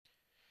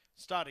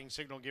Starting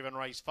signal given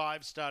race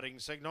 5. Starting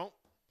signal.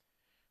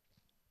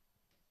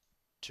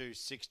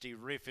 260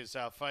 Riff is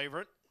our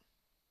favourite.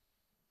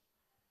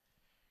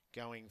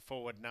 Going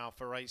forward now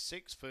for race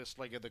 6. First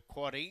leg of the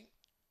quaddie.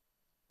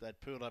 That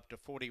pulled up to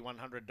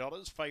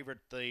 $4,100.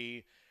 Favourite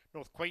the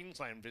North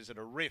Queensland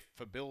visitor Riff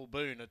for Bill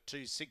Boone at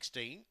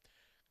 $2.60.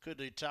 Could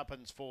do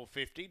tuppence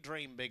 $4.50.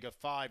 Dream Bigger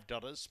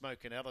 $5.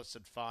 Smokin' Ellis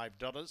at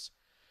 $5.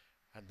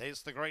 And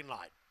there's the green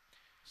light.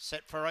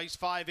 Set for race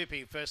 5,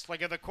 Ippy. First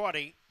leg of the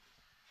quaddie.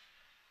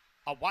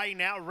 Away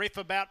now, Riff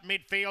about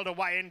midfield,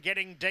 away and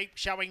getting deep,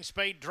 showing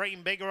speed.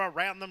 Dream Bigger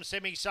around them,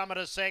 Semi-Summit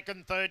a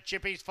second, third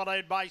Chippies,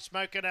 followed by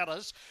Smokin'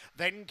 Ellis.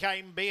 Then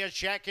came Beer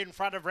Shack in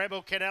front of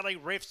Rebel Kennelly.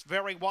 Riff's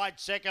very wide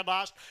second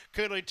last.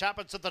 Kulu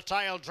Tuppence at the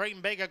tail. Dream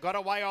Bigger got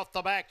away off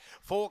the back.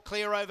 4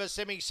 clear over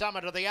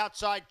Semi-Summit to the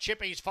outside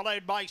Chippies,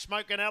 followed by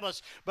Smokin'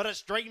 Ellis. But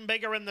it's Dream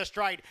Bigger in the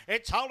straight.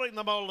 It's holding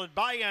them all at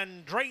bay,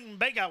 and Dream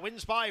Bigger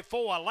wins by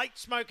 4. Late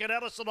Smokin'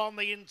 Ellison on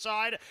the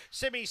inside.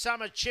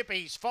 Semi-Summit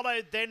Chippies,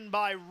 followed then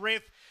by Riff.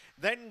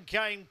 Then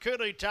came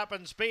Kulu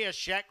Tuppence, Beer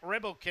Shack,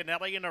 Rebel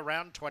Kennelly in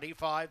around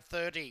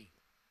 25.30.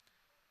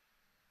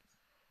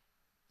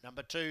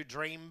 Number 2,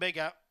 Dream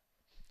Bigger.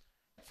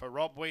 For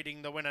Rob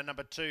Weeding, the winner,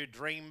 number 2,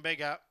 Dream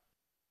Bigger.